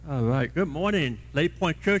All right. Good morning, Lake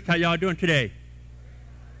Point Church. How y'all doing today?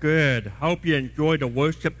 Good. Hope you enjoyed the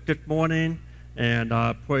worship this morning, and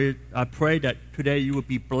I pray that today you will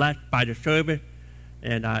be blessed by the service,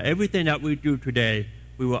 and everything that we do today,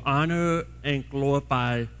 we will honor and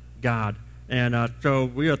glorify God. And so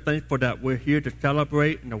we are thankful that we're here to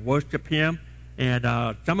celebrate and to worship Him. And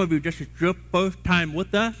some of you, this is your first time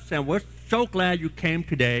with us, and we're so glad you came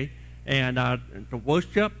today and to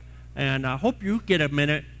worship. And I hope you get a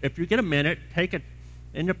minute. If you get a minute, take it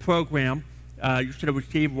in the program. You should have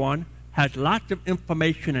received one. Has lots of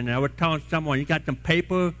information in there. I was telling someone, you got some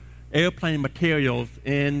paper airplane materials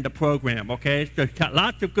in the program, okay? So it's got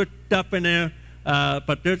lots of good stuff in there,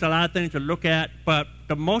 but there's a lot of things to look at. But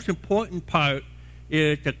the most important part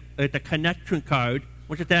is the connection card,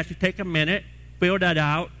 which is actually take a minute, fill that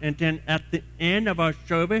out, and then at the end of our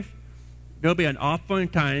service, there'll be an offering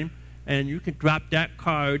time, and you can drop that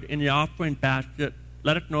card in the offering basket.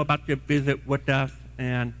 Let us know about your visit with us,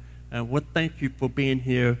 and we'll thank you for being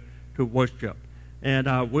here to worship.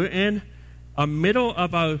 And we're in the middle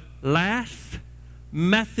of our last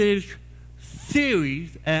message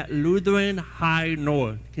series at Lutheran High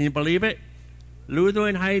North. Can you believe it?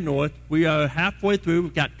 Lutheran High North. We are halfway through.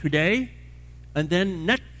 We've got today, and then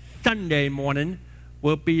next Sunday morning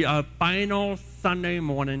will be our final Sunday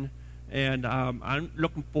morning. And I'm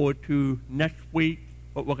looking forward to next week,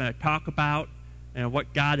 what we're going to talk about and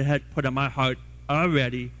what God has put in my heart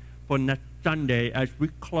already for next Sunday as we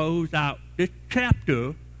close out this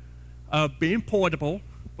chapter of being portable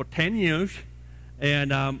for 10 years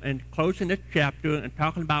and closing this chapter and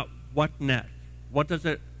talking about what next. What does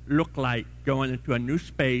it look like going into a new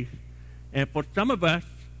space? And for some of us,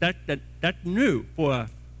 that's new for us.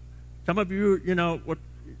 Some of you,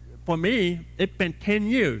 for me, it's been 10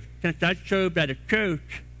 years since I served at a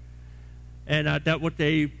church, and that was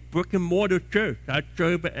a brick-and-mortar church. I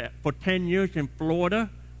served for 10 years in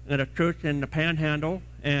Florida at a church in the Panhandle,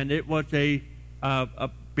 and it was a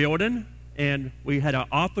building, and we had an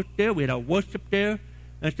office there, we had a worship there,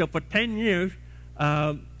 and so for 10 years,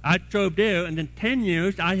 I served there, and in 10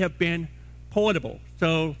 years, I have been portable.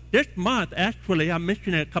 So this month, actually, I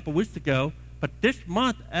mentioned it a couple weeks ago, but this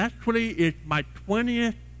month actually is my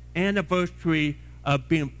 20th anniversary of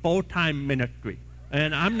being full-time ministry.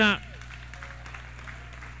 And I'm not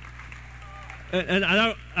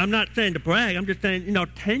saying to brag, I'm just saying,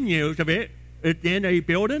 10 years of it is in a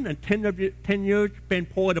building and 10 years been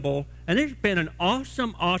portable. And it's been an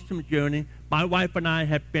awesome, awesome journey. My wife and I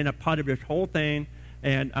have been a part of this whole thing,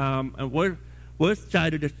 and we're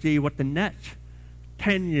excited to see what the next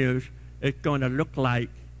 10 years is going to look like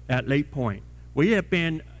at Lake Point. We have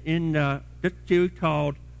been in this series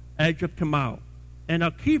called Edge of Tomorrow. And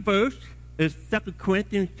our key verse is 2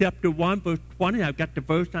 Corinthians chapter 1, verse 20. I've got the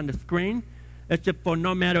verse on the screen. It says, for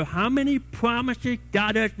no matter how many promises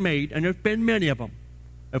God has made, and there's been many of them,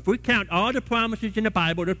 if we count all the promises in the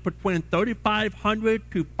Bible, there's between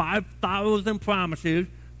 3,500 to 5,000 promises,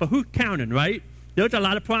 but who's counting, right? There's a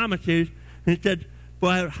lot of promises. And it said,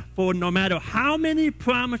 for no matter how many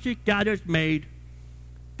promises God has made,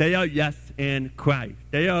 they are yes in Christ.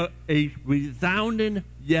 They are a resounding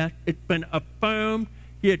yes. It's been affirmed.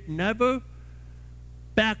 He had never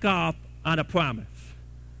back off on a promise.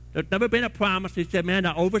 There's never been a promise. He said, man,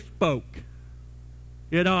 I overspoke.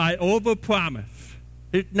 I overpromised.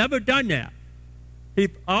 He's never done that. He's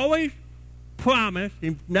always promised.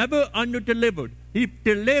 He's never underdelivered. He's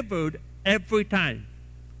delivered every time.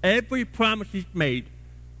 Every promise he's made,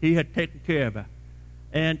 he had taken care of it.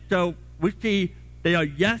 And so we see they are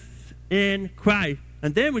yes in Christ.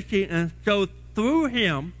 And then we see, and so through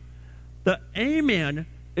him, the amen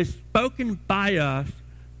is spoken by us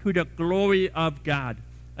to the glory of God.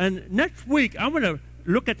 And next week, I'm going to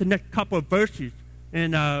look at the next couple of verses.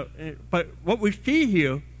 But what we see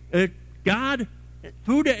here is God,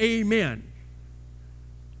 through the amen,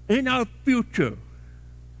 in our future,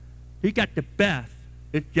 he got the best.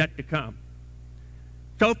 It's yet to come.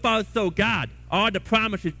 So far, so God. All the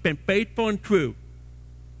promises been faithful and true.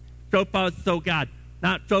 So far, so God.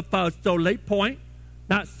 Not so far, so Lake Point.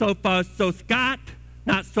 Not so far, so Scott.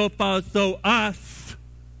 Not so far, so us.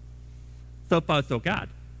 So far, so God.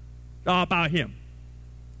 It's all about him.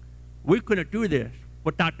 We couldn't do this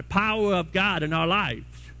without the power of God in our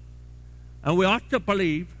lives. And we also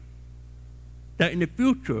believe that in the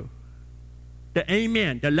future, the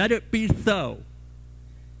amen, the let it be so,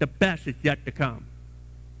 the best is yet to come.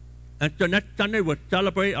 And so next Sunday, we'll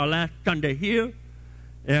celebrate our last Sunday here.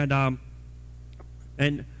 And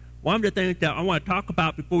one of the things that I want to talk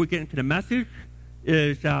about before we get into the message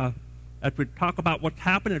is as we talk about what's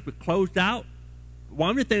happened, as we close out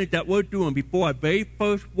one of the things that we're doing before our very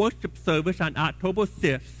first worship service on October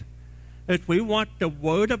 6th is we want the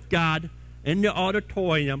Word of God in the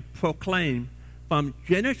auditorium proclaimed from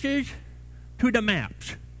Genesis to the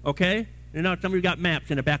maps, okay? You know, some of you got maps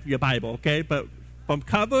in the back of your Bible, okay? But from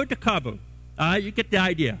cover to cover, all right, you get the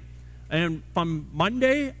idea. And from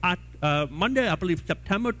Monday, I believe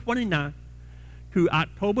September 29th to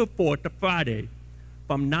October 4th, the Friday,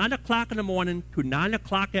 from 9 o'clock in the morning to 9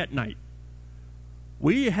 o'clock at night,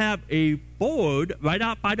 we have a board right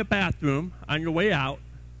out by the bathroom on your way out,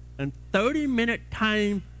 and 30-minute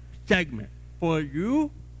time segment for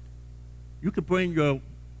you. You can bring your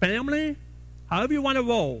family, however you want to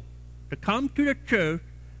roll, to come to the church.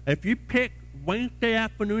 If you pick Wednesday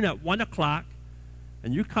afternoon at 1 o'clock,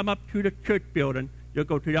 and you come up to the church building, you'll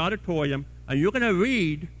go to the auditorium, and you're going to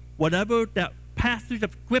read whatever that passage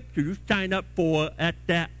of Scripture you sign up for at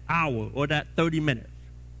that hour or that 30 minutes.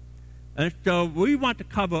 And so we want to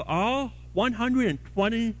cover all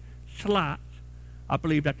 120 slots. I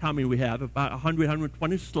believe that's how many we have, about 100,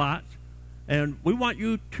 120 slots. And we want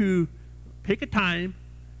you to pick a time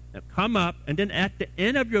and come up, and then at the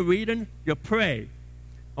end of your reading, you pray.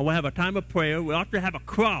 And we'll have a time of prayer. We also have a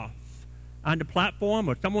cross on the platform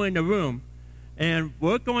or somewhere in the room. And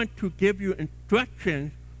we're going to give you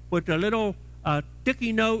instructions with a little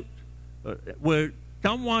sticky note with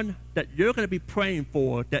someone that you're going to be praying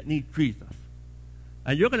for that needs Jesus.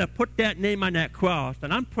 And you're going to put that name on that cross.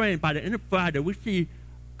 And I'm praying by the end of Friday, we see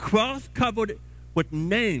cross covered with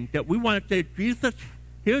names that we want to say, Jesus,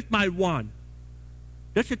 here's my one.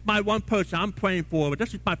 This is my one person I'm praying for.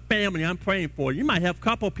 This is my family I'm praying for. You might have a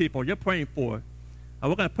couple people you're praying for. And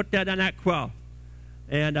we're going to put that on that cross.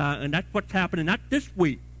 And that's what's happening, not this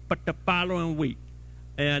week, but the following week.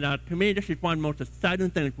 And to me, this is one of the most exciting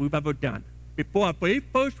things we've ever done. Before our very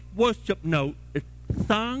first worship note is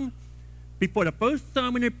sung, before the first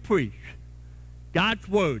sermon is preached, God's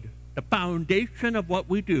Word, the foundation of what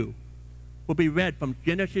we do, will be read from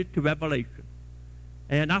Genesis to Revelation.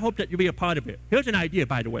 And I hope that you'll be a part of it. Here's an idea,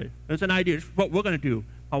 by the way. Here's an idea. This is what we're going to do.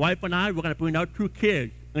 My wife and I, we're going to bring our 2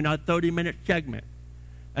 kids in our 30-minute segment.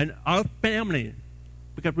 And our family,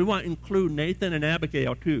 because we want to include Nathan and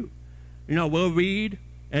Abigail, too. You know, we'll read,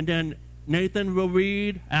 and then Nathan will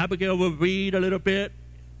read, Abigail will read a little bit,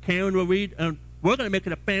 Karen will read, and we're going to make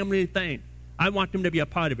it a family thing. I want them to be a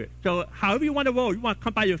part of it. So however you want to roll, you want to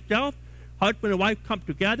come by yourself, husband and wife come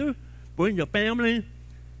together, bring your family,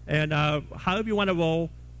 and however you want to roll.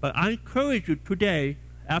 But I encourage you today,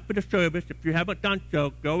 after the service, if you haven't done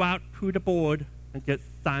so, go out to the board and get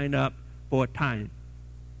signed up for a time.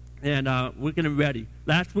 And we're getting ready.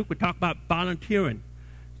 Last week we talked about volunteering,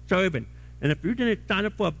 serving. And if you didn't sign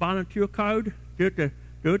up for a volunteer card,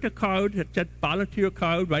 there's a card that says volunteer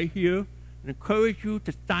card right here. And encourage you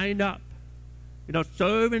to sign up. You know,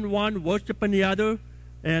 serve in one, worship in the other.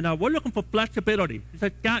 And we're looking for flexibility. He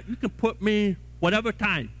said, God, you can put me whatever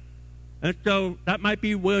time. And so that might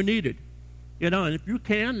be where needed. You know, and if you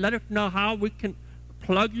can, let us know how we can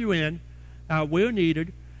plug you in where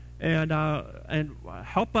needed. And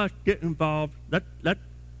help us get involved. Let's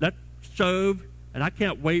serve. And I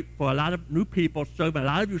can't wait for a lot of new people serving. A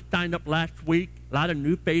lot of you signed up last week. A lot of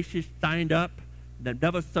new faces signed up that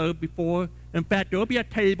never served before. In fact, there will be a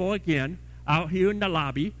table again out here in the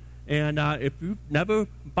lobby. And if you've never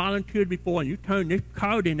volunteered before and you turn this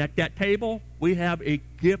card in at that table, we have a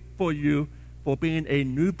gift for you for being a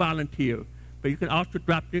new volunteer. But you can also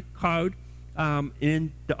drop this card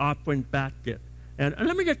in the offering basket. And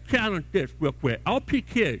let me just challenge this real quick. LP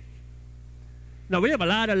Kids. Now, we have a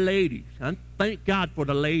lot of ladies, and thank God for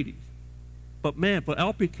the ladies. But, man, for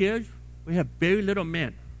LP Kids, we have very little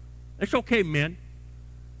men. It's okay, men.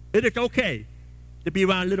 It is okay to be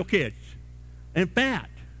around little kids. In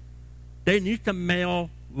fact, they need some male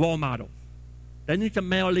role models. They need some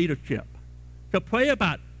male leadership. So pray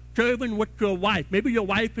about serving with your wife. Maybe your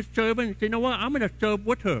wife is serving, and say, you know what, I'm going to serve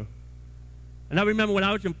with her. And I remember when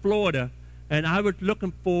I was in Florida, and I was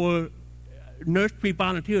looking for nursery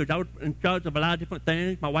volunteers. I was in charge of a lot of different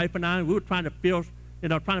things. My wife and I, we were trying to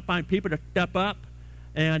find people to step up.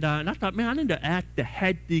 And I thought, man, I need to ask the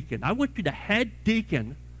head deacon. I went to the head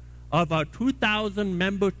deacon of a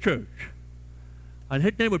 2,000-member church. And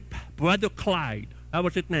his name was Brother Clyde. That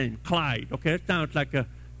was his name, Clyde. Okay, it sounds like a,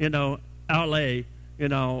 L.A.,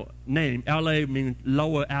 name. L.A. means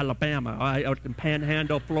Lower Alabama, all right, out in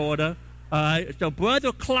Panhandle, Florida. All right, so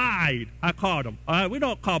Brother Clyde, I called him. All right, we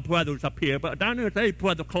don't call brothers up here, but down there, hey,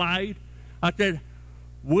 Brother Clyde. I said,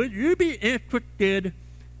 would you be interested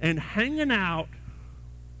in hanging out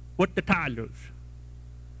with the toddlers?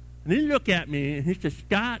 And he looked at me, and he said,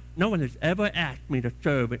 Scott, no one has ever asked me to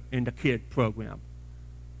serve in the kids program.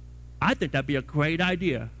 I think that'd be a great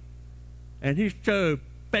idea. And he served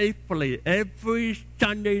faithfully every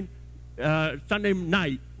Sunday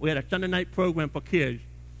night. We had a Sunday night program for kids,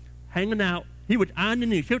 hanging out. He was on the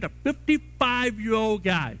knees. He was a 55-year-old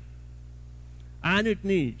guy on his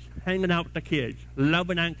knees, hanging out with the kids,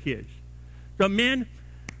 loving on kids. So, men,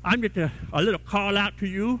 I'm just a little call out to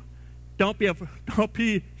you. Don't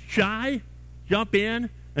be shy. Jump in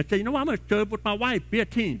and say, you know what, I'm going to serve with my wife. Be a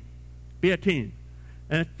team. Be a team.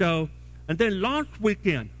 And then launch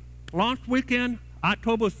weekend,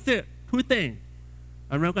 October 6th, 2 things.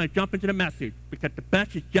 And we're going to jump into the message because the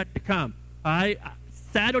best is yet to come. All right?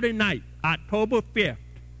 Saturday night, October 5th,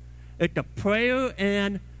 it's the prayer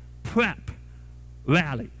and prep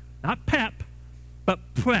rally. Not pep, but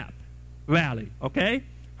prep rally, okay?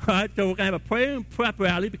 All right, so we're going to have a prayer and prep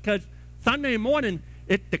rally because Sunday morning,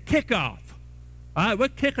 it's the kickoff. All right, we're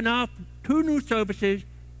kicking off 2 new services,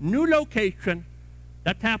 new location.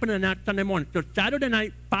 That's happening on that Sunday morning. So Saturday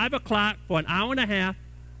night, 5 o'clock for an hour and a half,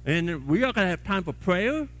 and we are going to have time for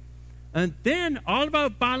prayer. And then all of our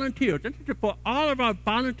volunteers, this is for all of our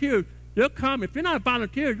volunteers, they'll come. If you're not a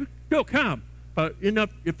volunteer, you still come. But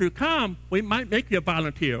if you come, we might make you a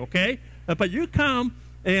volunteer, okay? But you come,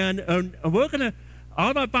 and we're going to,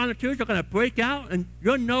 all of our volunteers are going to break out, and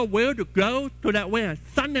you'll know where to go so that way on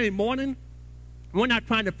Sunday morning, we're not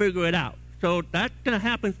trying to figure it out. So that's going to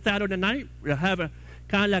happen Saturday night. We'll have a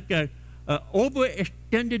kind of like a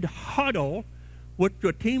overextended huddle with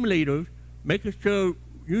your team leaders, making sure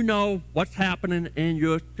you know what's happening in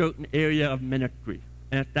your certain area of ministry.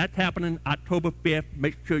 And if that's happening October 5th,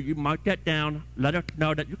 make sure you mark that down. Let us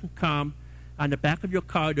know that you can come. On the back of your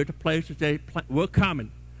car, there's a place to say, we're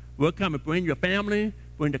coming. We're coming. Bring your family,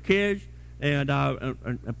 bring the kids, and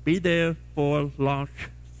be there for launch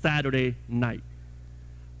Saturday night.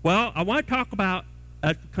 Well, I want to talk about,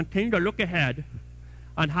 as we continue to look ahead,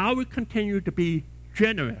 on how we continue to be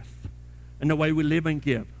generous in the way we live and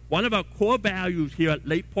give. One of our core values here at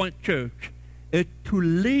Lake Point Church is to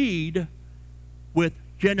lead with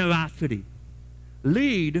generosity.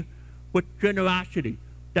 Lead with generosity.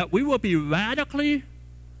 That we will be radically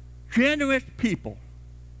generous people.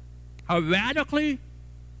 A radically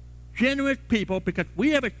generous people because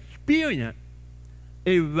we have experienced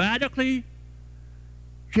a radically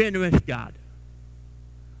generous God.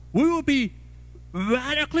 We will be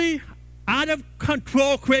radically out of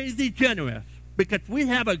control, crazy generous because we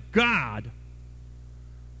have a God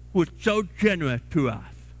who is so generous to us.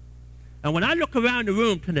 And when I look around the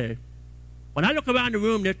room today, when I look around the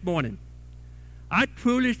room this morning, I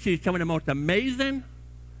truly see some of the most amazing,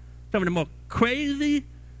 some of the most crazy,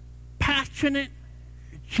 passionate,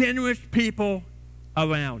 generous people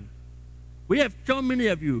around. We have so many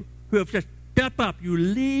of you who have just stepped up. You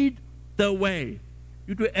lead the way.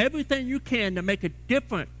 You do everything you can to make a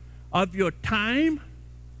difference of your time,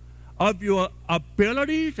 of your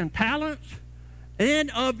abilities and talents, and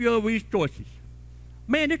of your resources.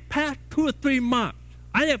 Man, this past 2 or 3 months,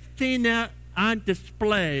 I have seen that on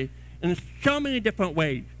display in so many different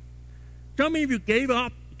ways. So many of you gave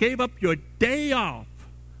up your day off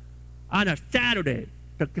on a Saturday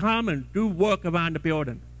to come and do work around the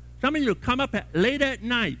building. Some of you come up late at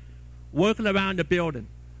night working around the building.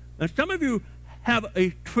 And some of you have a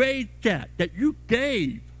trade set that you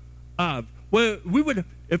gave of where we would,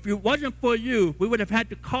 if it wasn't for you, we would have had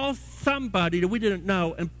to call somebody that we didn't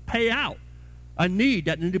know and pay out a need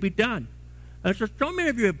that needed to be done. And so many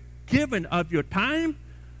of you have given of your time,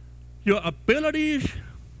 your abilities,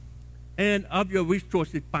 and of your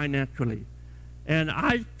resources financially. And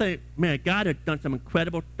I think, man, God has done some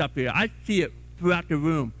incredible stuff here. I see it throughout the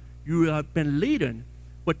room. You have been leading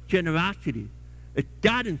with generosity. It's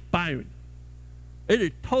God-inspiring. It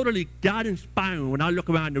is totally God-inspiring when I look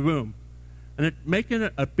around the room. And it's making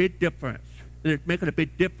a big difference. It's making a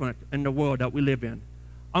big difference in the world that we live in.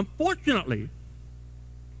 Unfortunately,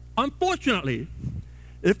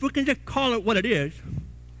 if we can just call it what it is,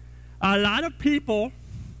 a lot of people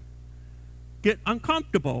get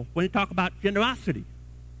uncomfortable when you talk about generosity.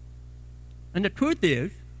 And the truth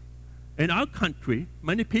is, in our country,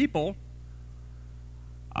 many people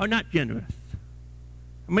are not generous.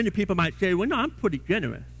 Many people might say, well, no, I'm pretty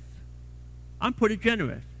generous. I'm pretty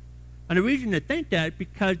generous. And the reason they think that is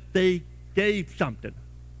because they gave something.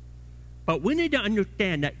 But we need to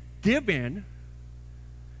understand that giving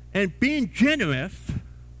and being generous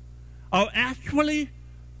are actually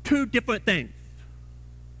 2 different things.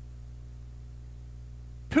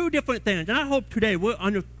 2 different things. And I hope today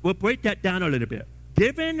we'll break that down a little bit.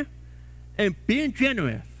 Giving and being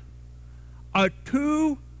generous are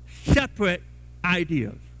 2 separate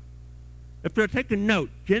ideas. If you're taking note,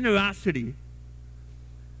 generosity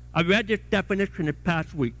I read this definition this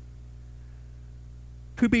past week.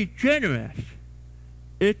 To be generous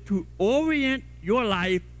is to orient your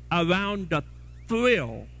life around the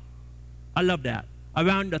thrill. I love that.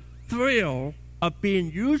 Around the thrill of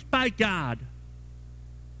being used by God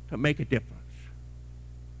to make a difference.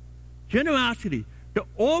 Generosity, to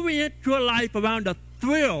orient your life around the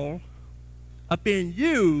thrill of being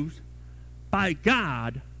used by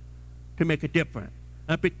God to make a difference.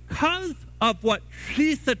 And because of what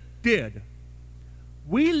Jesus did,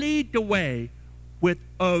 we lead the way with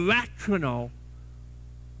irrational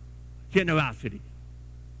generosity.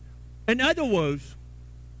 In other words,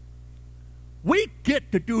 we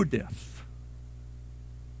get to do this.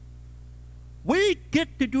 We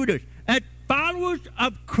get to do this. As followers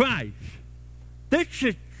of Christ, this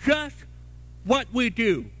is just what we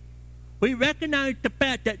do. We recognize the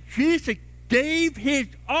fact that Jesus gave his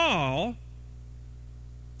all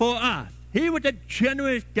for us. He was a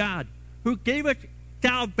generous God who gave us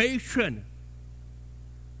salvation.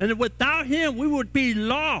 And without him, we would be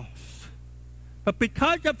lost. But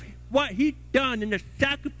because of what he done in the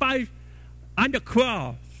sacrifice on the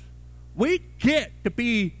cross, we get to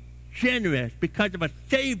be generous because of a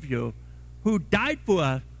Savior who died for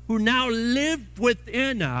us, who now lives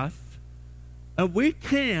within us, and we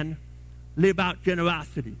can live out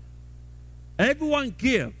generosity. Everyone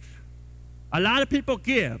gives. A lot of people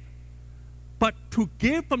give. But to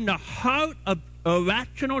give from the heart of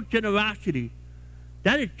irrational generosity,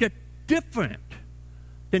 that is just different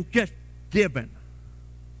than just giving.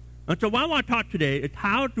 And so what I want to talk today is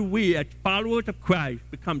how do we, as followers of Christ,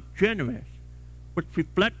 become generous, which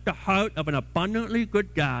reflects the heart of an abundantly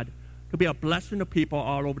good God to be a blessing to people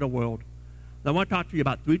all over the world. And I want to talk to you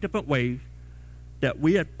about 3 different ways that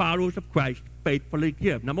we as followers of Christ faithfully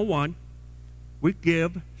give. Number 1, we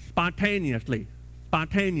give spontaneously.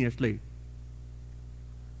 Spontaneously.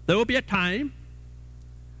 There will be a time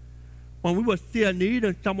when we will see a need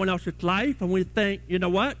in someone else's life and we think, you know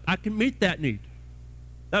what, I can meet that need.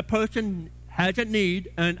 That person has a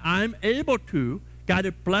need and I'm able to. God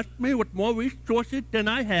has blessed me with more resources than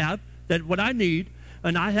I have, than what I need,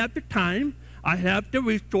 and I have the time, I have the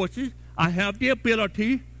resources, I have the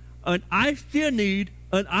ability, and I see a need,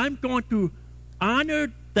 and I'm going to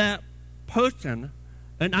honor that person,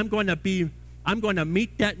 and I'm going to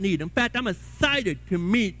meet that need. In fact, I'm excited to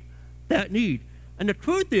meet that need. And the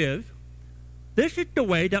truth is, this is the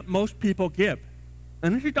way that most people give.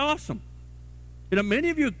 And this is awesome. You know, many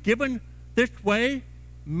of you have given this way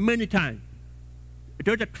many times.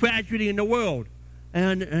 There's a tragedy in the world,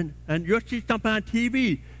 and you'll see something on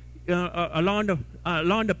TV along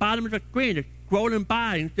the bottom of the screen, it's scrolling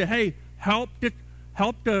by and say, "Hey, help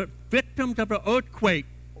the victims of an earthquake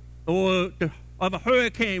or of a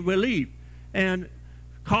hurricane relief, and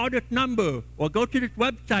call this number or go to this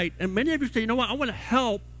website." And many of you say, "You know what? I want to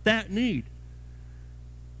help that need."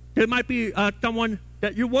 There might be someone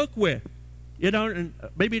that you work with. You know, and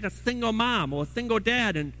maybe it's a single mom or a single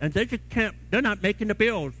dad, and they just can't, they're not making the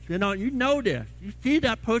bills. You know this. You see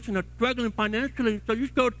that person is struggling financially, so you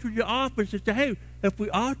go to your office and say, "Hey, if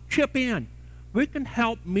we all chip in, we can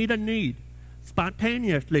help meet a need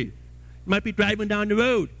spontaneously." You might be driving down the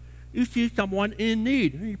road. You see someone in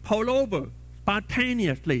need, and you pull over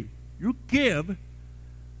spontaneously. You give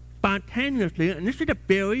spontaneously, and this is a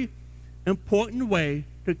very important way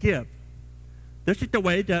to give. This is the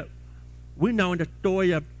way that we know in the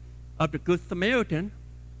story of the Good Samaritan,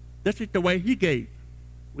 this is the way he gave.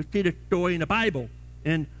 We see the story in the Bible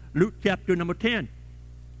in Luke chapter number 10.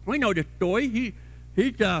 We know the story.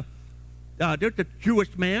 There's a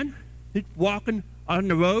Jewish man. He's walking on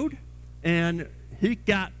the road, and he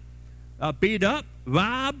got beat up,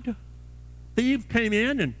 robbed. Thieves came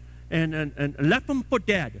in and left him for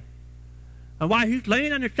dead. And while he's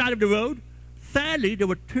laying on the side of the road, sadly, there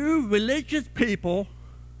were 2 religious people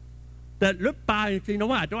that look by and say, "You know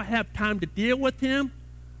what, I don't have time to deal with him.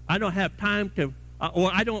 I don't have time to,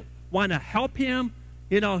 or I don't want to help him.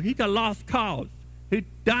 You know, he's a lost cause. He's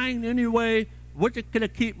dying anyway. We're just going to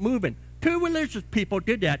keep moving." 2 religious people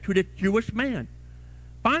did that to this Jewish man.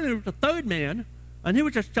 Finally, there was a 3rd man, and he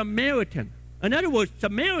was a Samaritan. In other words,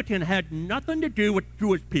 Samaritan had nothing to do with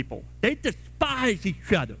Jewish people. They despised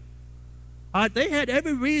each other. They had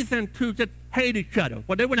every reason to just hate each other.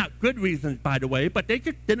 Well, they were not good reasons, by the way, but they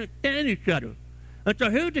just didn't stand each other. And so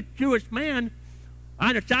here's a Jewish man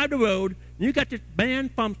on the side of the road, and you got this man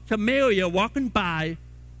from Samaria walking by,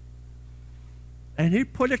 and he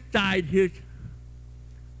put aside his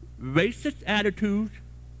racist attitudes,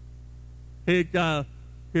 his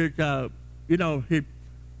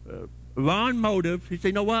wrong motives. He said,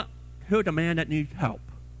 "You know what? Here's a man that needs help.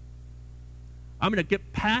 I'm going to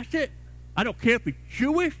get past it. I don't care if he's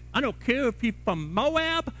Jewish. I don't care if he's from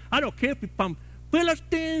Moab. I don't care if he's from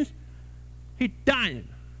Philistines. He's dying.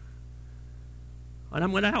 And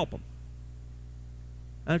I'm going to help him.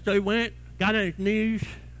 And so he went, got on his knees,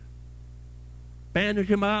 bandaged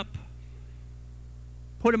him up,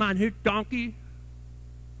 put him on his donkey,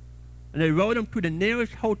 and they rode him to the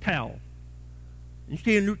nearest hotel. You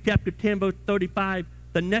see in Luke chapter 10, verse 35,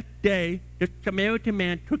 the next day, the Samaritan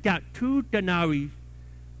man took out 2 denarii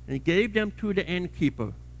and gave them to the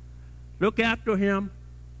innkeeper. Look after him,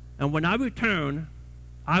 and when I return,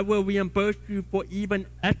 I will reimburse you for even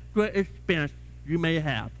extra expense you may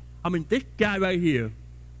have. I mean, this guy right here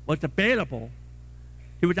was available.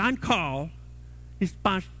 He was on call. He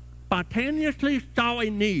spontaneously saw a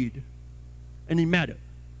need, and he met it.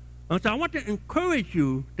 And so I want to encourage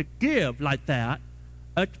you to give like that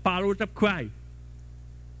as followers of Christ.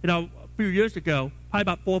 You know, a few years ago, probably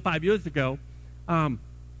about 4 or 5 years ago, and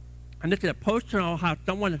this is a personal how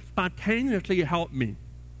someone spontaneously helped me.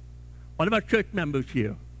 One of our church members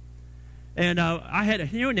here. And I had a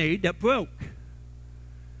hearing aid that broke.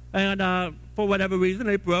 And for whatever reason,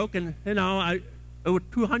 it broke. And, you know, it was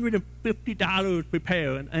 $250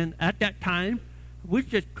 repair. And at that time, we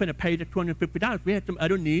just couldn't pay the $250. We had some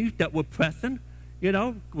other needs that were pressing, you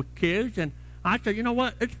know, with kids. And I said, you know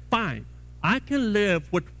what? It's fine. I can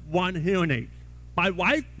live with 1 hearing aid. My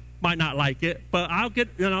wife might not like it, but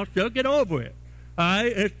she'll get over it. All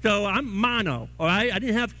right? And so I'm mono, all right? I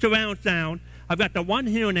didn't have surround sound. I've got the 1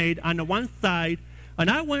 hearing aid on the one side, and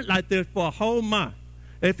I went like this for a whole month.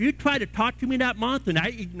 If you tried to talk to me that month and I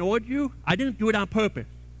ignored you, I didn't do it on purpose.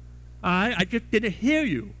 All right? I just didn't hear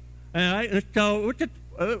you. All right? And so it was just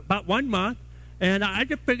about 1 month, and I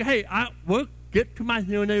just figured, hey, we'll get to my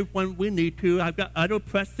hearing aid when we need to. I've got other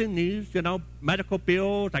pressing needs, you know, medical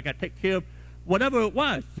bills. I got to take care of whatever it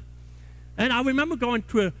was. And I remember going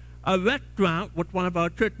to a restaurant with one of our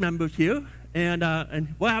church members here, and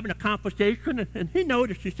we're having a conversation, and he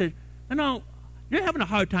noticed, he said, you know, you're having a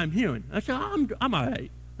hard time hearing. I said, I'm all right.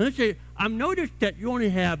 And he said, I've noticed that you only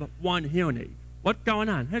have 1 hearing aid. What's going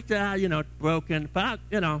on? He said, you know, it's broken. But,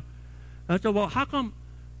 you know. I said, well, how come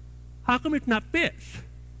it's not fixed?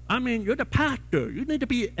 I mean, you're the pastor. You need to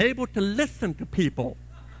be able to listen to people.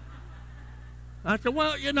 I said,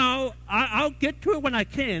 well, you know, I'll get to it when I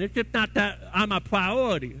can. It's just not that I'm a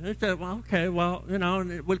priority. He said, well, okay, well, you know,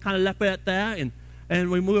 and we kind of left it at that, and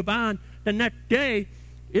we move on. The next day,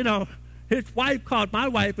 you know, his wife called my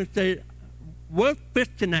wife and said, we're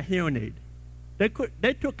fixing a hearing aid.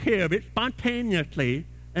 They took care of it spontaneously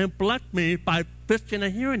and blessed me by fixing a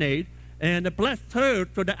hearing aid, and it blessed her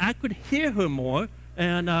so that I could hear her more.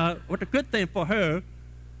 And what a good thing for her.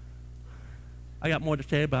 I got more to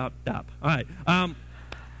say about that. All right.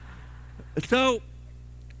 So,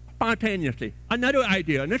 spontaneously. Another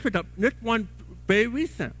idea, and this one very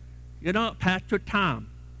recent. You know, Pastor Tom,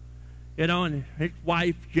 you know, and his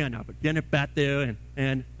wife, Jenna. But Jenna back there,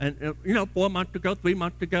 and you know, 3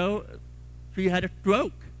 months ago, she had a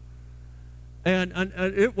stroke. And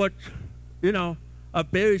it was, you know, a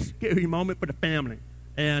very scary moment for the family.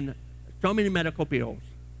 And so many medical bills.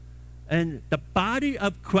 And the body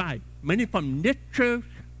of Christ, many from this church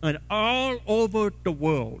and all over the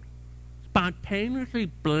world, spontaneously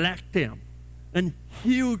blessed them in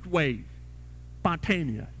huge ways.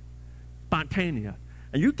 Spontaneous.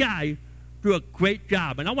 And you guys do a great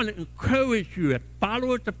job. And I want to encourage you as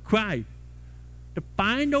followers of Christ to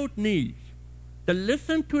find those needs, to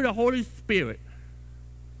listen to the Holy Spirit.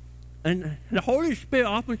 And the Holy Spirit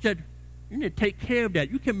often said, you need to take care of that.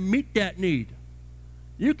 You can meet that need.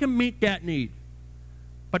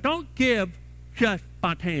 But don't give just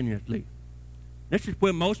spontaneously. This is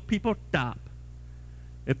where most people stop.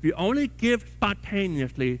 If you only give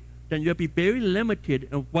spontaneously, then you'll be very limited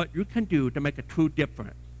in what you can do to make a true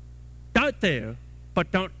difference. Start there,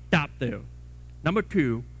 but don't stop there. Number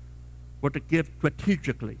 2, we're to give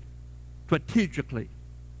strategically.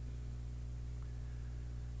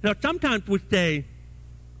 Now, sometimes we say,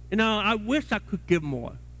 you know, I wish I could give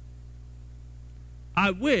more.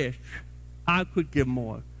 I wish I could give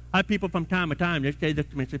more. I have people from time to time, they say this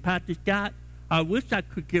to me, say, Pastor Scott, I wish I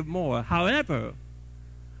could give more. However,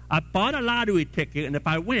 I bought a lottery ticket, and if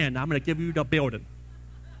I win, I'm going to give you the building.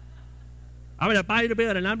 I'm going to buy you the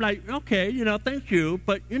building. I'm like, okay, you know, thank you.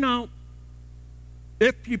 But, you know,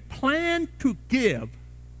 if you plan to give,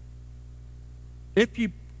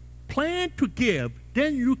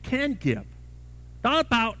 then you can give. It's all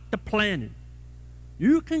about the planning.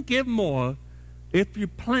 You can give more if you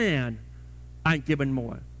plan on giving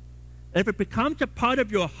more. If it becomes a part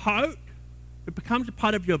of your heart, it becomes a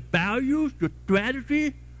part of your values, your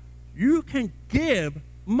strategy, you can give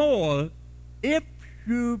more if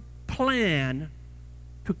you plan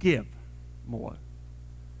to give more.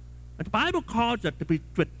 And the Bible calls us to be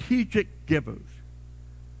strategic givers.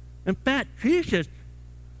 In fact, Jesus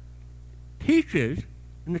teaches,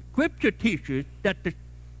 and the Scripture teaches, that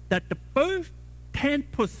the first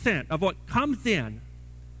 10% of what comes in,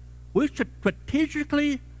 we should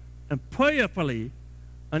strategically and prayerfully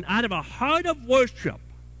and out of a heart of worship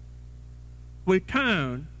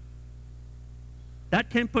return that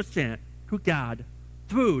 10% to God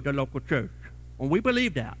through the local church. When we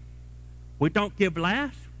believe that, we don't give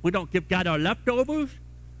last, we don't give God our leftovers,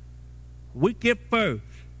 we give first.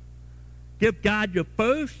 Give God your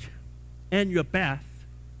first and your best,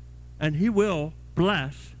 and He will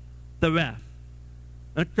bless the rest.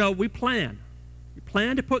 And so we plan. You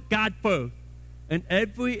plan to put God first in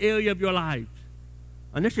every area of your lives.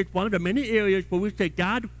 And this is one of the many areas where we say,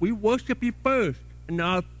 God, we worship you first in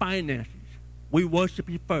our finances. We worship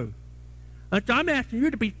you first. And so I'm asking you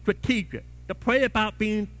to be strategic, to pray about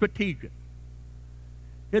being strategic.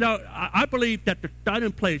 You know, I believe that the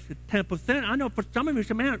starting place is 10%. I know for some of you,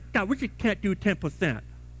 say, man, God, we just can't do 10%.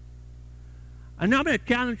 And now I'm going to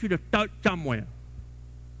challenge you to start somewhere.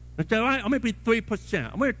 And say, all right, I'm going to be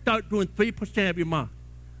 3%. I'm going to start doing 3% every month.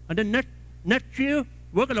 And then next year,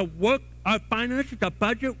 we're going to work our finances, our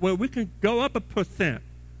budget, where we can go up 1%.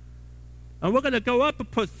 And we're going to go up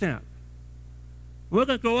 1%. We're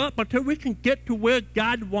going to go up until we can get to where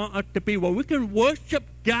God wants us to be, where we can worship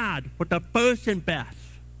God with the first and best.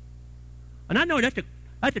 And I know that's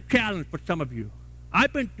a challenge for some of you.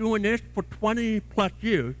 I've been doing this for 20 plus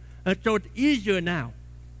years, and so it's easier now.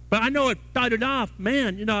 But I know it started off,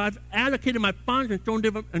 man, you know, I've allocated my funds in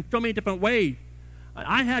so many different ways.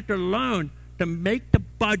 I had to learn to make the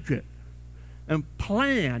budget and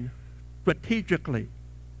plan strategically.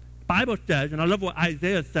 The Bible says, and I love what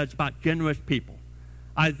Isaiah says about generous people.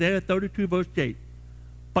 Isaiah 32, verse 8.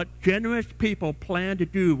 But generous people plan to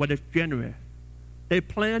do what is generous. They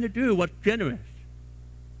plan to do what's generous.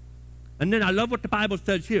 And then I love what the Bible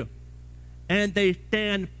says here. And they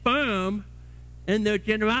stand firm in their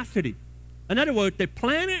generosity. In other words, they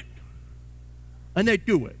plan it and they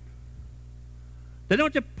do it. They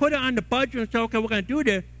don't just put it on the budget and say, okay, we're going to do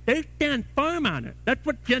this. They stand firm on it. That's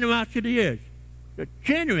what generosity is. You're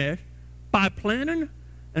generous by planning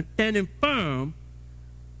and standing firm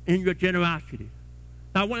in your generosity.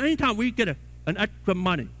 Now, anytime we get an extra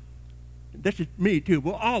money, this is me too,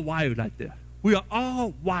 we're all wired like this. We are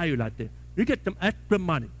all wired like this. We get some extra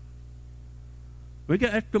money. We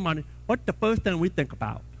get extra money. What's the first thing we think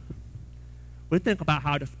about? We think about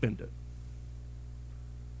how to spend it.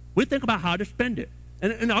 We think about how to spend it.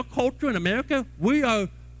 And in our culture in America, we are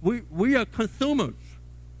consumers.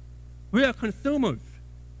 We are consumers.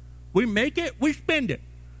 We make it, we spend it.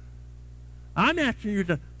 I'm asking you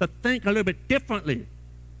to think a little bit differently.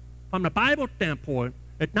 From the Bible standpoint,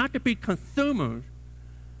 it's not to be consumers,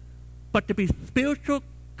 but to be spiritual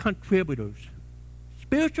contributors.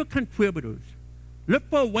 Spiritual contributors. Look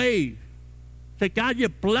for ways. Say, God, you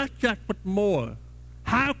blessed us with more.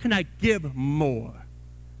 How can I give more?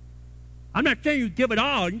 I'm not saying you give it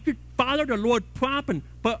all. You should follow the Lord's prompting,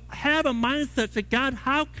 but have a mindset. Say, God,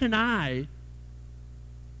 how can I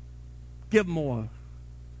give more?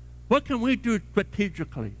 What can we do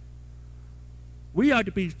strategically? We are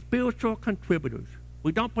to be spiritual contributors.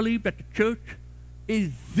 We don't believe that the church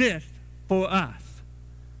exists for us.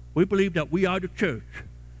 We believe that we are the church,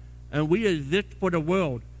 and we exist for the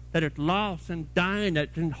world that is lost and dying,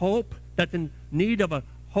 that's in hope, that's in need of a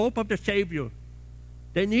hope of the Savior.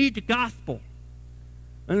 They need the gospel.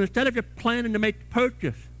 And instead of just planning to make the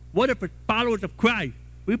purchase, what if it's followers of Christ?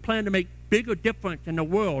 We plan to make bigger difference in the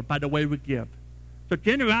world by the way we give. So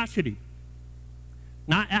generosity,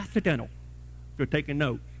 not accidental, if you're taking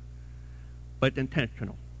notes, but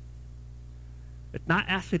intentional. It's not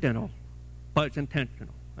accidental, but it's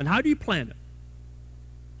intentional. And how do you plan it?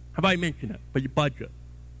 Have I mentioned it? But you budget.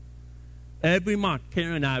 Every month,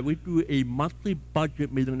 Karen and I, we do a monthly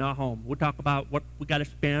budget meeting in our home. We'll talk about what we got to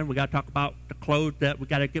spend. We got to talk about the clothes that we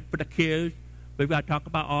got to get for the kids. We've got to talk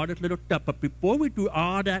about all this little stuff. But before we do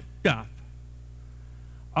all that stuff,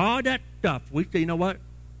 we say, you know what?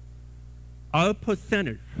 Our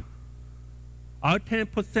percentage, our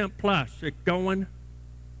 10% plus is going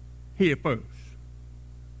here first.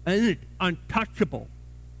 And it's untouchable.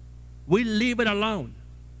 We leave it alone.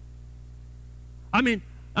 I mean,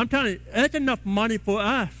 I'm telling you, there's enough money for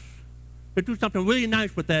us to do something really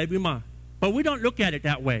nice with that every month. But we don't look at it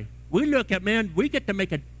that way. We look at, man, we get to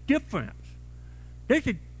make a difference. There's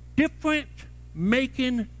a difference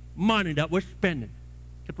making money that we're spending.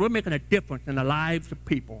 Because we're making a difference in the lives of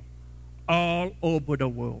people all over the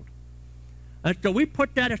world. And so we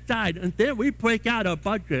put that aside, and then we break out a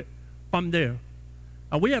budget from there.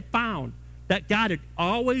 And we have found that God is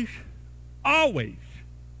always, always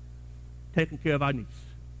taking care of our needs.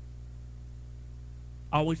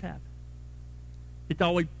 Always have. He's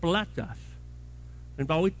always blessed us. He's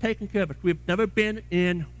always taken care of us. We've never been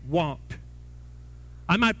in want.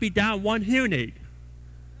 I might be down one hearing aid.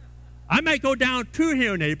 I might go down 2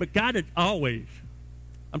 hearing aids, but God is always,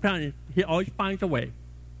 I'm telling you, He always finds a way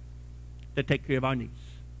to take care of our needs.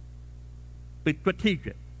 Be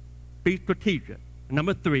strategic. Be strategic. And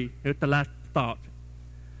number 3, here's the last thought.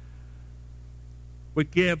 We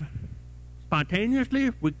give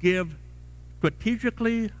spontaneously, we give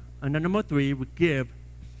strategically, and then number 3, we give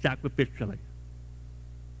sacrificially.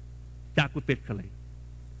 Sacrificially.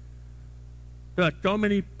 There are so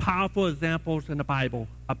many powerful examples in the Bible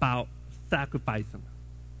about sacrificing.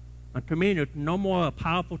 And to me, there's no more a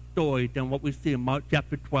powerful story than what we see in Mark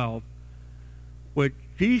chapter 12, where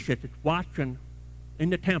Jesus is watching in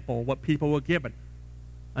the temple what people were given.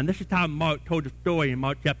 And this is how Mark told the story in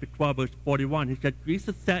Mark chapter 12, verse 41. He said,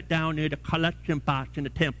 Jesus sat down near the collection box in the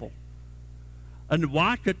temple and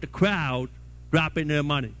watched the crowd dropping their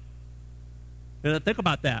money. And think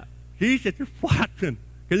about that. Jesus is watching.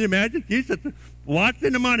 Can you imagine? Jesus is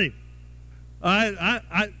watching the money.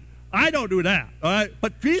 I don't do that. All right?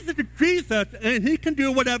 But Jesus is Jesus, and He can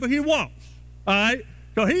do whatever He wants. All right?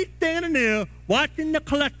 So He's standing there watching the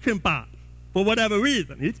collection box for whatever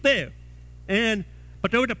reason. He's there.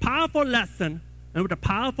 But there was a powerful lesson,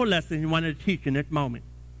 He wanted to teach in this moment.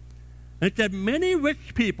 And it said many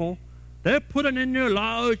rich people, they're putting in their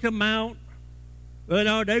large amount. You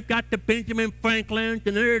know, they've got the Benjamin Franklins,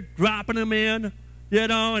 and they're dropping them in, you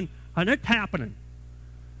know, and it's happening.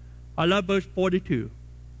 I love verse 42.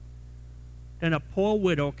 Then a poor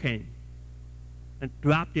widow came and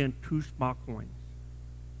dropped in 2 small coins.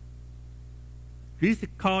 Jesus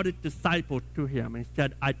called His disciples to Him and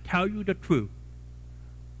said, I tell you the truth.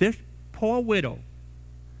 This poor widow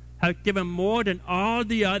has given more than all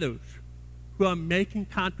the others who are making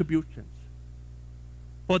contributions.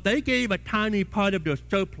 For they gave a tiny part of their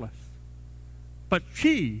surplus. But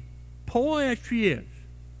she, poor as she is,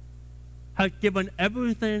 has given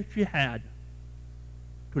everything she had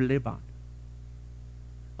to live on.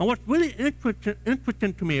 And what's really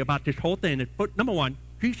interesting to me about this whole thing is, number 1,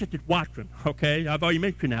 Jesus is watching, okay? I've already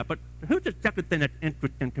mentioned that. But here's the second thing that's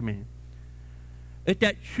interesting to me. Is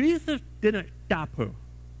that Jesus didn't stop her.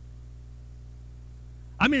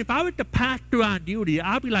 I mean, if I was the pastor on duty,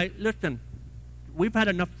 I'd be like, listen, we've had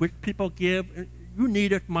enough rich people give. You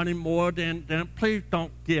need this money more than please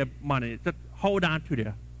don't give money. Just hold on to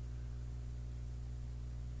this.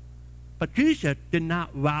 But Jesus did not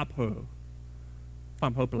rob her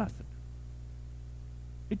from her blessing.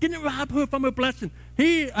 He didn't rob her from her blessing.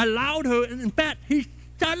 He allowed her, and in fact, He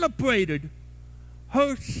celebrated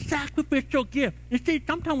her sacrificial gift. You see,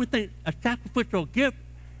 sometimes we think a sacrificial gift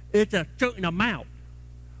is a certain amount.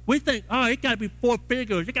 We think, oh, it got to be 4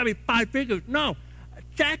 figures, it got to be 5 figures. No,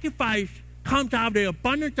 sacrifice comes out of the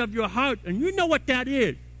abundance of your heart, and you know what that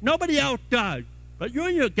is. Nobody else does, but you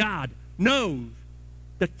and your God knows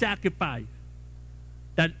the sacrifice.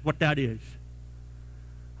 That's what that is.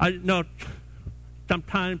 I know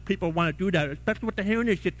sometimes people want to do that, especially with the hearing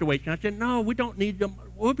aid situation. I said, no, we don't need them.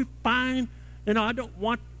 We'll be fine. You know, I don't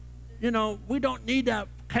want, you know, we don't need that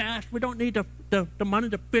cash. We don't need the money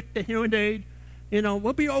to fit the hearing aid. You know,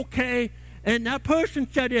 we'll be okay. And that person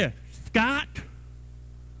said this, Scott,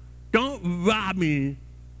 don't rob me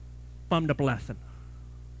from the blessing.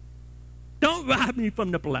 Don't rob me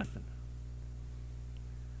from the blessing.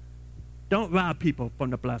 Don't rob people from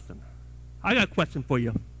the blessing. I got a question for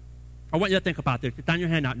you. I want you to think about this. It's on your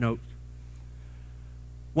handout notes.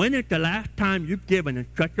 When is the last time you've given in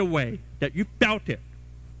such a way that you felt it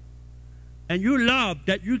and you loved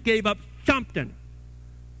that you gave up something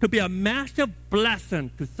to be a massive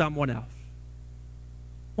blessing to someone else?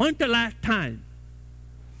 When's the last time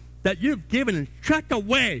that you've given in such a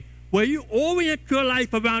way where you orient your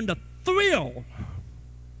life around the thrill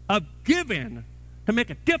of giving to make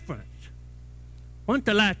a difference? When's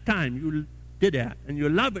the last time you did that and you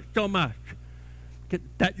love it so much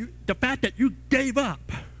that the fact that you gave up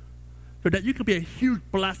so that you could be a huge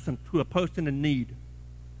blessing to a person in need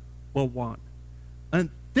or want? And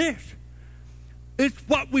this is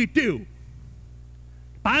what we do.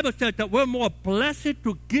 The Bible says that we're more blessed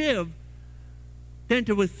to give than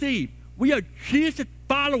to receive. We are Jesus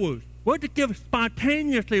followers. We're to give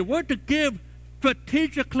spontaneously. We're to give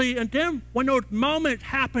strategically. And then when those moments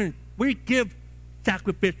happen, we give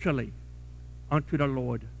sacrificially unto the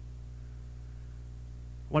Lord.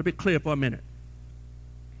 I want to be clear for a minute.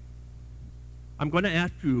 I'm going to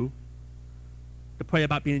ask you to pray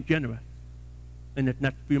about being generous in the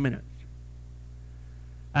next few minutes.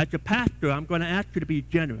 As your pastor, I'm going to ask you to be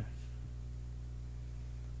generous.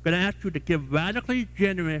 I'm going to ask you to give radically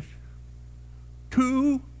generous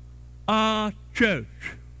to our church.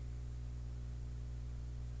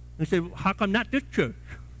 And say, how come not this church?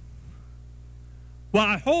 Well,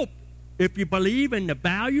 I hope if you believe in the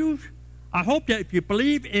values, I hope that if you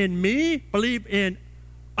believe in me, believe in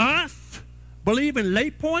us, believe in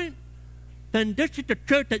Lake Point, then this is the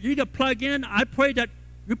church that you can plug in. I pray that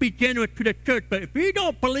you be generous to the church. But if you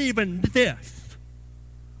don't believe in this,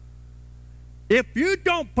 if you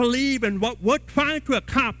don't believe in what we're trying to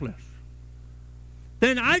accomplish,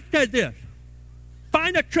 then I say this,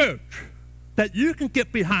 find a church that you can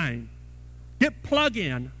get behind, get plugged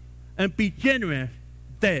in, and be generous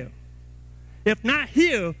there. If not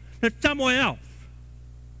here, then somewhere else.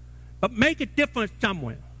 But make a difference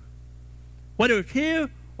somewhere. Whether it's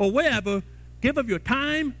here or wherever, give of your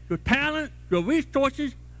time, your talent, your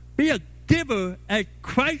resources. Be a giver as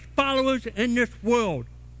Christ followers in this world.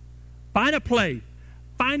 Find a place,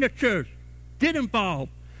 find a church, get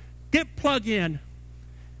involved, get plugged in,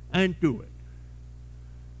 and do it.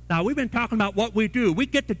 Now, we've been talking about what we do. We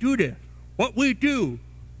get to do this, what we do.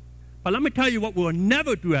 But let me tell you what we'll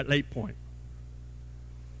never do at Lake Point.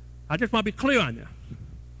 I just want to be clear on this.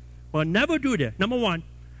 We'll never do this. Number one,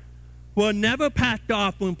 we'll never pass the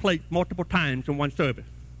offering plate multiple times in one service.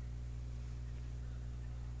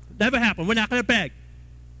 Never happen. We're not going to beg.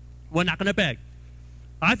 We're not going to beg.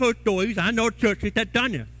 I've heard stories. I know churches that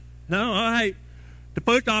done this. No, all right. The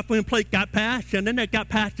first offering plate got passed, and then it got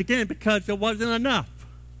passed again because there wasn't enough.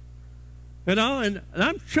 You know, and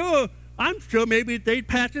I'm sure maybe they'd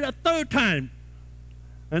pass it a third time.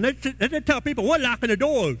 And they tell people, we're locking the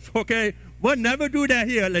doors, okay? We'll never do that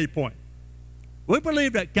here at Lake Point. We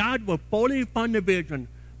believe that God will fully fund the vision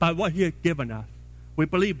by what he has given us. We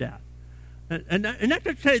believe that. And that's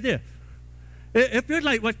to say this. If you're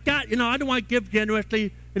like, well, God, I don't want to give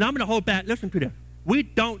generously, and I'm going to hold back. Listen to this. We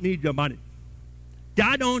don't need your money.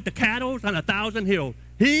 God owns the cattle on 1,000 hills.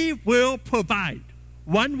 He will provide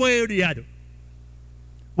one way or the other.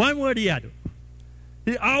 One way or the other.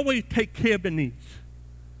 He always takes care of the needs.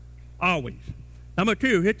 Always. Number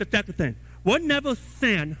two, here's the second thing. We'll never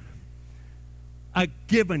send a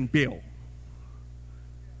giving bill.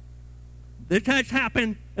 This has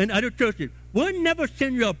happened in other churches. We'll never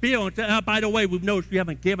send you a bill and say, oh, by the way, we've noticed you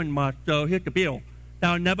haven't given much, so here's the bill.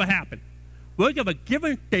 That will never happen. We'll give a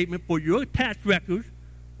giving statement for your tax records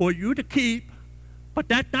for you to keep, but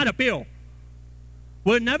that's not a bill.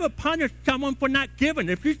 We'll never punish someone for not giving.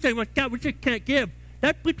 If you say, well, God, we just can't give,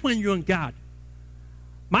 that's between you and God.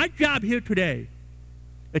 My job here today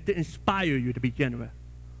is to inspire you to be generous.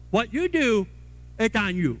 What you do is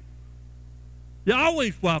on you. You're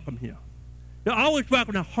always welcome here. You're always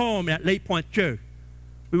welcome at home at Lake Point Church.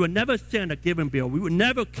 We will never send a giving bill. We will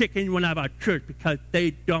never kick anyone out of our church because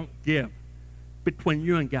they don't give, between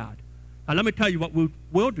you and God. Now, let me tell you what we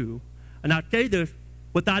will do, and I'll say this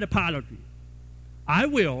without apology. I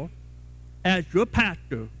will, as your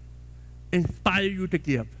pastor, inspire you to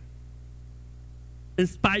give.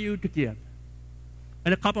 Inspire you to give.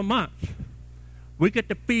 In a couple months, we get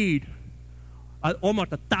to feed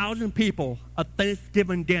almost 1,000 people a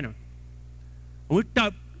Thanksgiving dinner.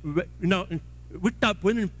 And we start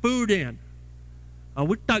bringing food in. And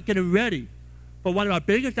we start getting ready for one of our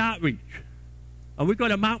biggest outreach. And we go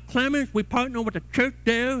to Mount Clemens. We partner with the church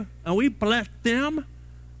there, and we bless them.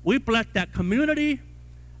 We bless that community.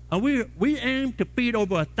 And we aim to feed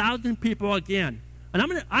over 1,000 people again.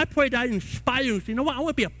 And I pray that inspires you. You know what? I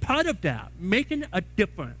want to be a part of that, making a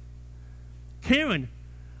difference. Karen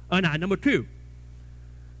and I, number two,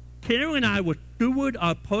 Karen and I will steward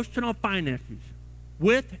our personal finances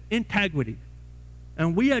with integrity.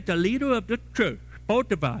 And we, as the leader of the church, both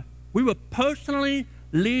of us, we will personally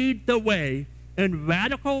lead the way in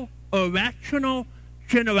radical, irrational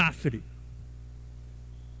generosity.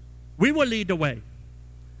 We will lead the way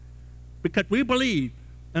because we believe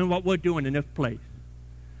in what we're doing in this place.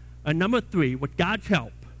 And number three, with God's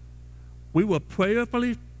help, we will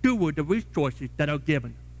prayerfully steward the resources that are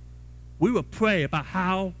given. We will pray about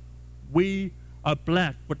how we are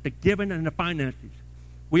blessed with the giving and the finances.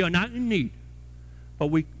 We are not in need, but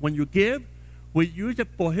when you give, we use it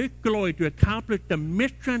for His glory to accomplish the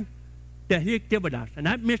mission that He has given us. And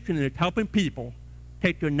that mission is helping people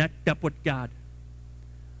take their next step with God.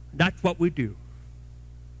 That's what we do.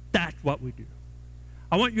 That's what we do.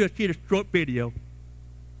 I want you to see the short video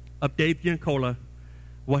of Dave Giancola,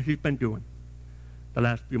 what he's been doing the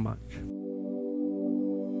last few months. Well, I want to thank you for being here. I want to thank you for your generosity. I want to thank you for your faithfulness. I want to thank you for your love. I want to thank you for your support.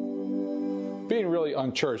 being really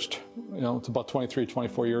unchurched, it's about 23,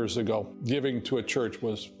 24 years ago, giving to a church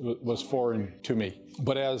was foreign to me.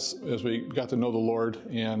 But as we got to know the Lord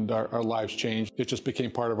and our lives changed, it just became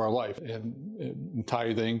part of our life, and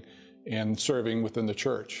tithing and serving within the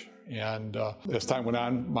church. And as time went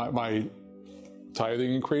on, my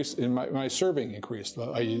tithing increased and my serving increased.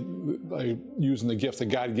 I using the gift that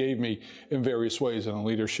God gave me in various ways in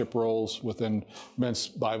leadership roles within men's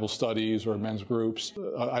Bible studies or men's groups.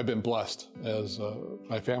 I've been blessed as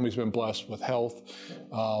my family's been blessed with health,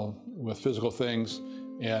 with physical things,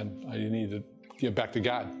 and I need to give back to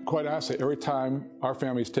God. Quite honestly, every time our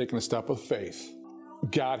family's taken a step of faith,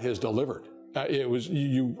 God has delivered. I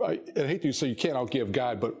hate to say you can't outgive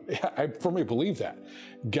God, but I firmly believe that.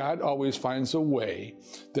 God always finds a way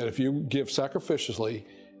that if you give sacrificially,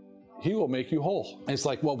 He will make you whole. And it's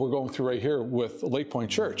like what we're going through right here with Lake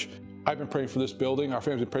Point Church. I've been praying for this building. Our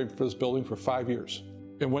family's been praying for this building for 5 years.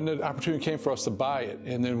 And when the opportunity came for us to buy it,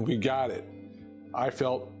 and then we got it, I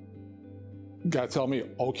felt God tell me,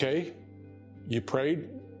 okay, you prayed,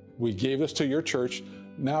 we gave this to your church,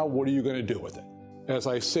 now what are you going to do with it? As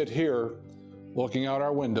I sit here, looking out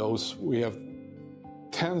our windows, we have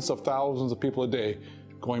tens of thousands of people a day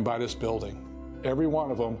going by this building. Every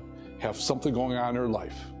one of them have something going on in their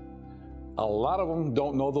life. A lot of them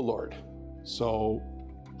don't know the Lord. So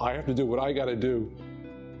I have to do what I got to do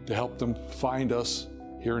to help them find us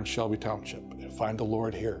here in Shelby Township and find the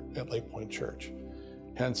Lord here at Lake Point Church.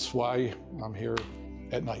 Hence why I'm here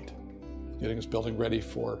at night, getting this building ready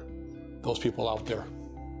for those people out there.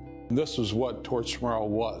 And this is what Towards Tomorrow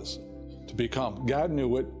was to become. God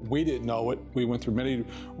knew it. We didn't know it. We went through many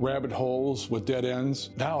rabbit holes with dead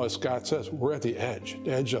ends. Now, as God says, we're at the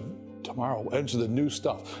edge of tomorrow, edge of the new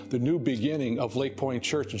stuff, the new beginning of Lake Point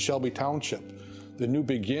Church in Shelby Township, the new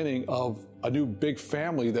beginning of a new big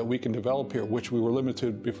family that we can develop here, which we were limited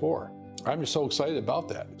to before. I'm just so excited about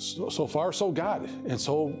that. So far, so God. And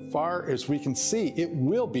so far as we can see, it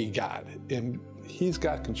will be God. And He's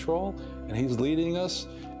got control, and He's leading us,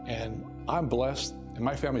 and I'm blessed, and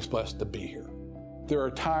my family's blessed to be here. There are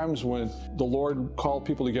times when the Lord called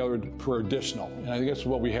people together for additional, and I think that's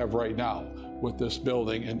what we have right now with this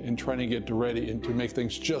building and trying to get ready and to make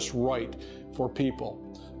things just right for people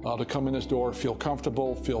to come in this door, feel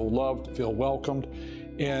comfortable, feel loved, feel welcomed.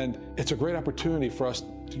 And it's a great opportunity for us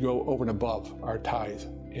to go over and above our tithe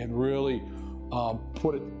and really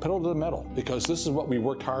put it pedal to the metal, because this is what we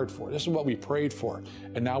worked hard for. This is what we prayed for,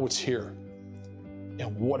 and now it's here.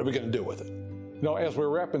 And what are we going to do with it? As we're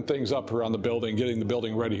wrapping things up around the building, getting the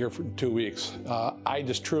building ready here for 2 weeks, I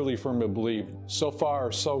just truly firmly believe, so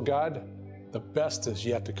far, so God, the best is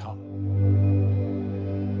yet to come.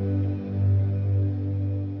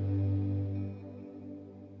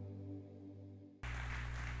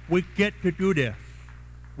 We get to do this.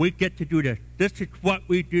 We get to do this. This is what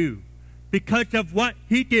we do. Because of what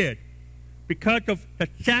He did, because of the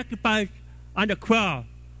sacrifice on the cross,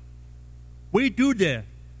 we do this.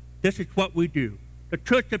 This is what we do. The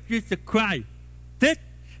Church of Jesus Christ. This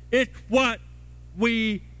is what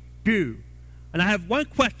we do. And I have one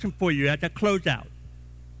question for you as I close out.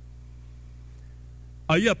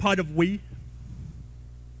 Are you a part of we?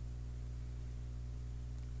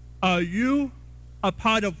 Are you a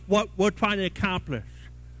part of what we're trying to accomplish?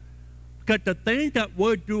 Because the thing that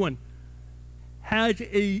we're doing has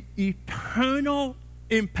an eternal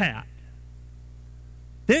impact.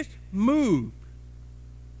 This move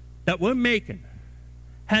that we're making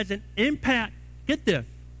has an impact, get this,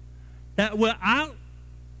 that will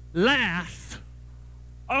outlast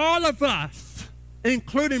all of us,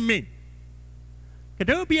 including me.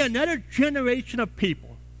 There will be another generation of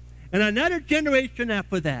people and another generation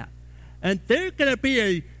after that. And there's going to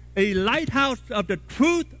be a lighthouse of the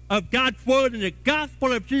truth of God's Word and the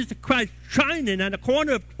gospel of Jesus Christ shining on the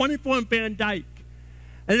corner of 24 and Van Dyke.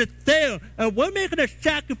 And it's there. And we're making a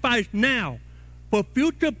sacrifice now for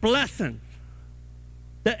future blessings.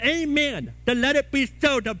 The amen, the let it be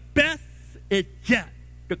so. The best is yet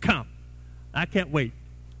to come. I can't wait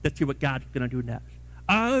to see what God's going to do next.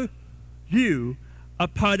 Are you a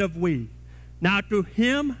part of we? Now to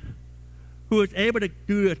Him who is able to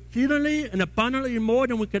do exceedingly and abundantly more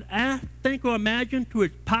than we could ask, think, or imagine, to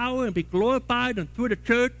His power and be glorified and through the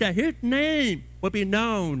church, that His name will be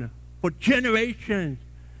known for generations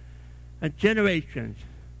and generations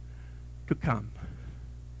to come.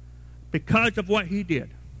 Because of what He did,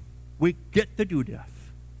 we get to do this.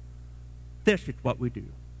 This is what we do.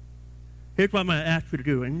 Here's what I'm going to ask you to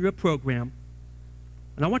do in your program.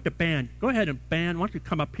 And I want the band, go ahead and band, I want you to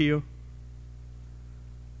come up here.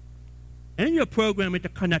 In your program is the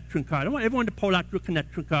connection card. I want everyone to pull out your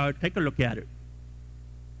connection card, take a look at it.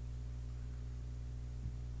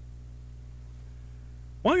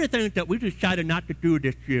 One of the things that we decided not to do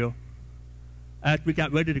this year, as we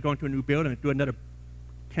got ready to go into a new building and do another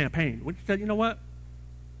campaign, we said, you know what?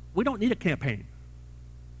 We don't need a campaign.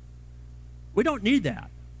 We don't need that.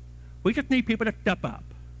 We just need people to step up.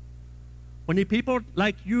 We need people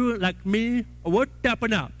like you, like me, we're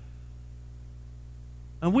stepping up.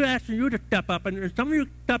 And we're asking you to step up. And some of you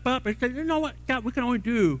step up and say, you know what, God, we can only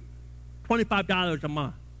do $25 a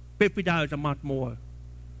month, $50 a month more.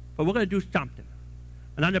 But we're going to do something.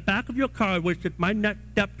 And on the back of your card, which is my next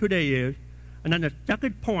step today is, and then the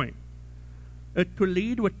second point, is to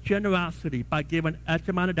lead with generosity by giving X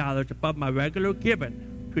amount of dollars above my regular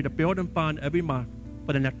giving to the building fund every month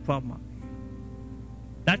for the next 12 months.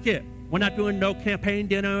 That's it. We're not doing no campaign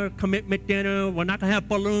dinner, commitment dinner. We're not going to have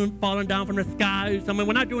balloons falling down from the skies. I mean,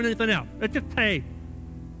 we're not doing anything else. Let's just say,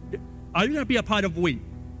 are you going to be a part of we?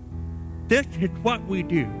 This is what we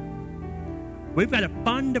do. We've got to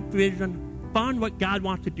fund the vision, fund what God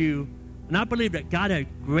wants to do, and I believe that God has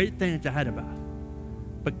great things ahead of us.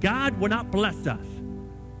 But God will not bless us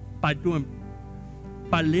by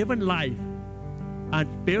living life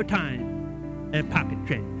on spare time and pocket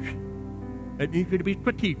change. It needs you to be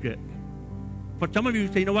strategic. For some of you,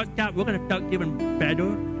 say, you know what, God, we're going to start giving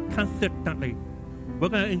better consistently. We're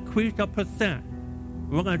going to increase our percent.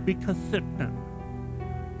 We're going to be consistent.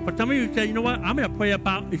 For some of you, say, you know what, I'm going to pray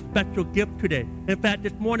about a special gift today. In fact,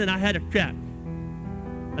 this morning I had a check.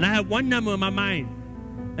 And I had one number in my mind.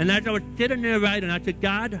 And as I was sitting there writing, I said,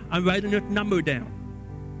 God, I'm writing this number down.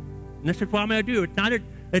 And this is what I'm going to do. It's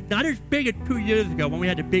not as big as 2 years ago when we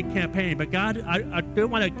had the big campaign. But God, I still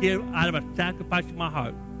want to give out of a sacrifice of my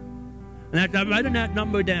heart. And as I'm writing that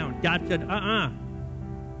number down, God said, you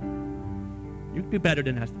can do better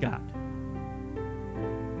than that, Scott.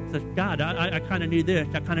 I said, God, I kind of need this.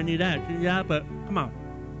 I kind of need that. I said, yeah, but come on.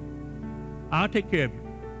 I'll take care of you.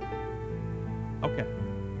 Okay.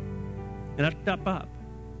 And I step up.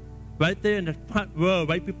 Right there in the front row,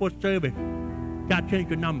 right before service, God changed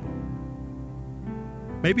your number.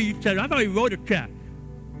 Maybe you said, I've already wrote a check.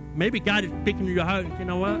 Maybe God is speaking to your heart and saying, you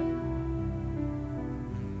know what?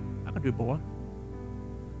 I can do more.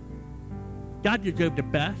 God deserves the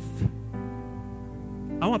best.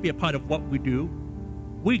 I want to be a part of what we do.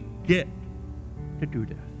 We get to do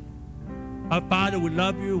this. Our Father, we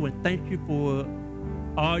love you and thank you for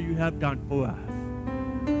all you have done for us.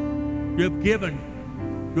 You have given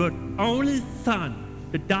your only Son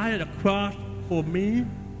to die on the cross for me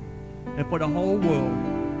and for the whole world.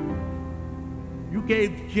 You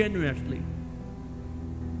gave generously.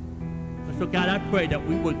 And so, God, I pray that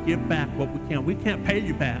we will give back what we can. We can't pay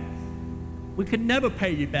you back. We can never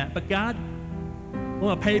pay you back. But, God, we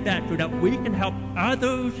want to pay back so that we can help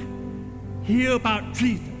others hear about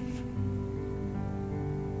Jesus.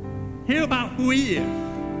 Hear about who he is.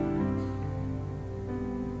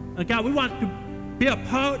 And, God, we want to be a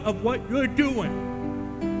part of what you're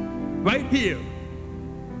doing right here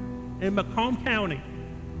in Macomb County,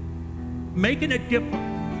 making a difference,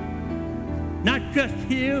 not just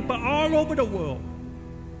here, but all over the world.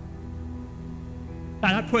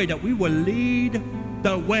 God, I pray that we will lead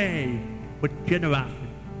the way with generosity.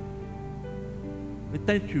 We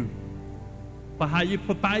thank you for how you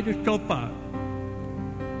provided so far.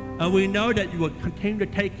 And we know that you will continue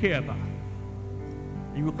to take care of us.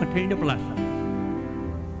 You will continue to bless us.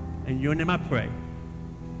 In your name I pray.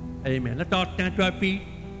 Amen. Let's all stand to our feet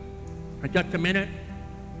for just a minute.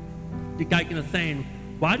 You guys are sing.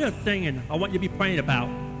 While they're singing, I want you to be praying about,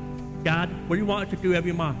 God, what do you want us to do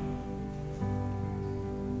every month?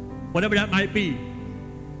 Whatever that might be.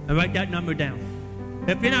 And write that number down.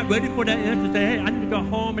 If you're not ready for that answer, say, hey, I need to go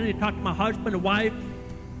home. I need to talk to my husband or wife.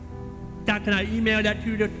 God, can I email that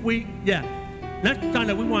to you this week? Yes. Next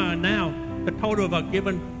Sunday, we want to announce the total of our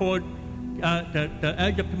giving for the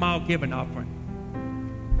Edge of Tomorrow giving offering.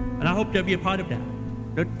 And I hope you'll be a part of that.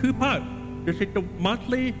 There's two parts. This is the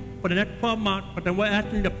monthly for the next 12 months, but then we're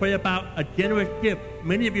asking you to pray about a generous gift.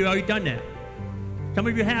 Many of you have already done that. Some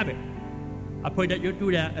of you have it. I pray that you'll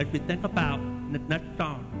do that as we think about the next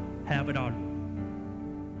song, Have It All.